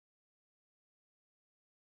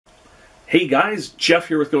Hey guys, Jeff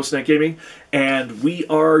here with Ghost Knight Gaming, and we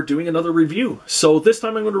are doing another review. So this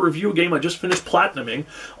time I'm going to review a game I just finished platinuming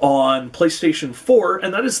on PlayStation 4,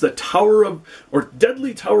 and that is the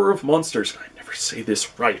Deadly Tower of Monsters. I never say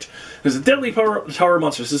this right. It's a Deadly Tower of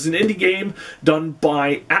Monsters. This is an indie game done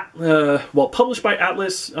by, published by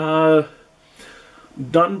Atlas, done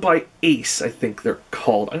by Ace, I think they're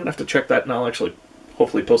called. I'm going to have to check that, and I'll actually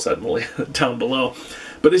hopefully post that in the down below.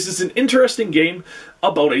 But this is an interesting game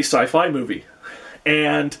about a sci-fi movie.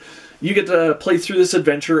 And you get to play through this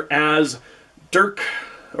adventure as Dick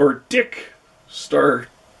Starspeed.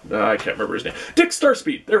 Dick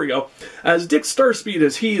Starspeed, there we go. As Dick Starspeed,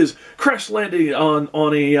 as he is crash landing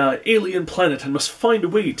on a alien planet and must find a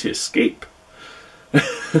way to escape.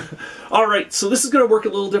 Alright, so this is going to work a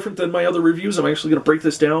little different than my other reviews. I'm actually going to break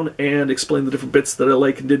this down and explain the different bits that I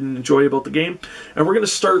like and didn't enjoy about the game. And we're going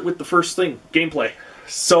to start with the first thing, gameplay.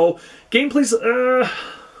 So, gameplay's,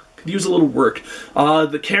 could use a little work.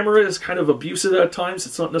 The camera is kind of abusive at times.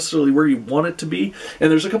 It's not necessarily where you want it to be.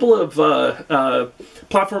 And there's a couple of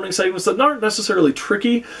platforming segments that aren't necessarily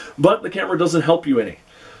tricky, but the camera doesn't help you any.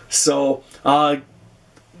 So, the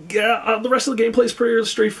rest of the gameplay is pretty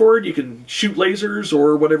straightforward. You can shoot lasers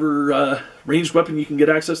or whatever ranged weapon you can get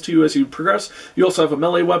access to as you progress. You also have a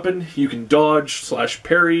melee weapon. You can dodge /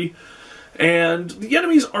 parry. And the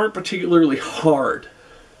enemies aren't particularly hard.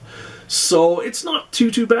 So it's not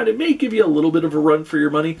too bad. It may give you a little bit of a run for your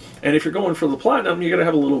money. And if you're going for the platinum, you're going to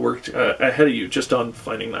have a little work ahead of you just on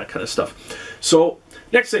finding that kind of stuff. So,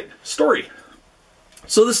 next thing, story.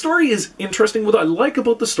 So the story is interesting. What I like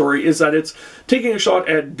about the story is that it's taking a shot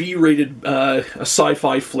at B-rated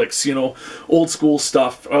sci-fi flicks, you know, old school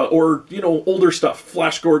stuff, or, you know, older stuff.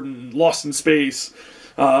 Flash Gordon, Lost in Space,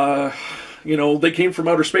 you know, They Came from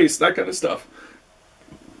Outer Space, that kind of stuff.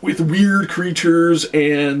 With weird creatures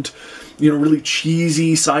and, you know, really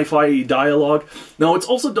cheesy sci-fi dialogue. Now, it's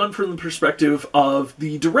also done from the perspective of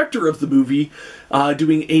the director of the movie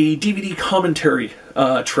doing a DVD commentary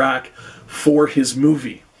track for his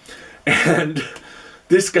movie. And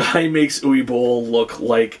this guy makes Uwe Boll look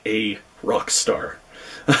like a rock star.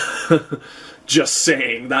 Just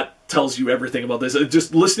saying, that tells you everything about this.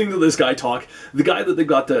 Just listening to this guy talk, the guy that they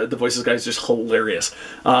got the voices guy is just hilarious.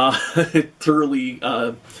 Thoroughly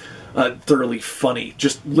funny.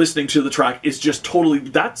 Just listening to the track is just totally,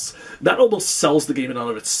 that almost sells the game in and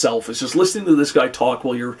of itself. It's just listening to this guy talk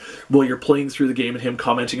while you're playing through the game and him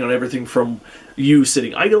commenting on everything from you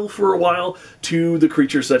sitting idle for a while to the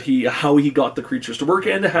creatures that how he got the creatures to work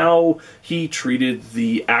and how he treated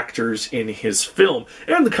the actors in his film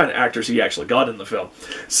and the kind of actors he actually got in the film.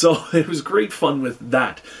 So it was great fun with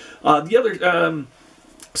that. So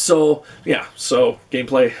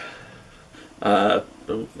gameplay,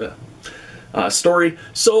 story.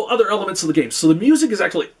 So other elements of the game. So the music is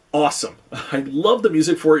actually awesome. I love the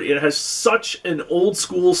music for it. It has such an old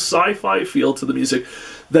school sci-fi feel to the music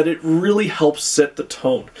that it really helps set the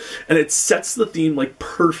tone. And it sets the theme like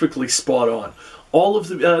perfectly spot on. All of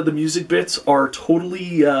the music bits are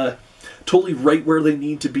totally right where they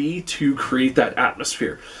need to be to create that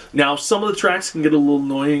atmosphere. Now, some of the tracks can get a little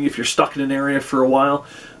annoying if you're stuck in an area for a while,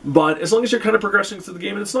 but as long as you're kind of progressing through the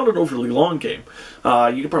game, and it's not an overly long game,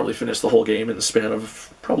 you can probably finish the whole game in the span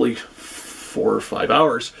of probably 4 or 5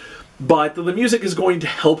 hours. But the music is going to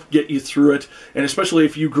help get you through it, and especially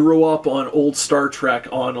if you grew up on old Star Trek,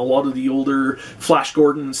 on a lot of the older Flash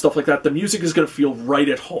Gordon and stuff like that, the music is going to feel right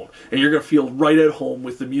at home. And you're going to feel right at home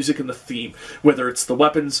with the music and the theme, whether it's the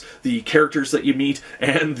weapons, the characters that you meet,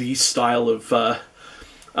 and the style of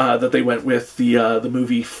that they went with the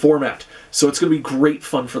movie format. So it's going to be great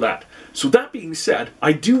fun for that. So that being said,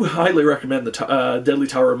 I do highly recommend the Deadly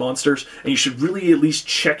Tower of Monsters, and you should really at least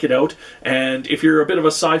check it out. And if you're a bit of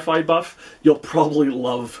a sci-fi buff, you'll probably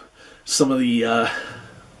love some of the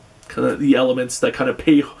elements that kind of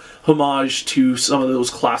pay homage to some of those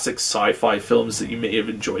classic sci-fi films that you may have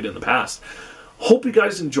enjoyed in the past. Hope you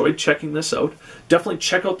guys enjoyed checking this out. Definitely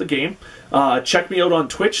check out the game. Check me out on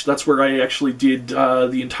Twitch. That's where I actually did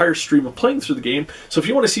the entire stream of playing through the game. So if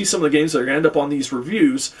you want to see some of the games that are going to end up on these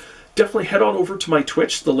reviews, definitely head on over to my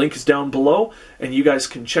Twitch. The link is down below, and you guys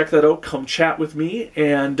can check that out. Come chat with me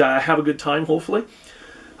and have a good time, hopefully.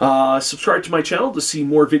 Subscribe to my channel to see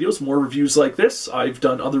more videos, more reviews like this. I've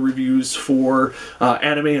done other reviews for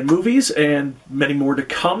anime and movies, and many more to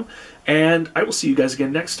come. And I will see you guys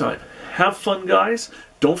again next time. Have fun, guys.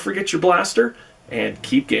 Don't forget your blaster, and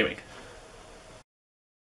keep gaming.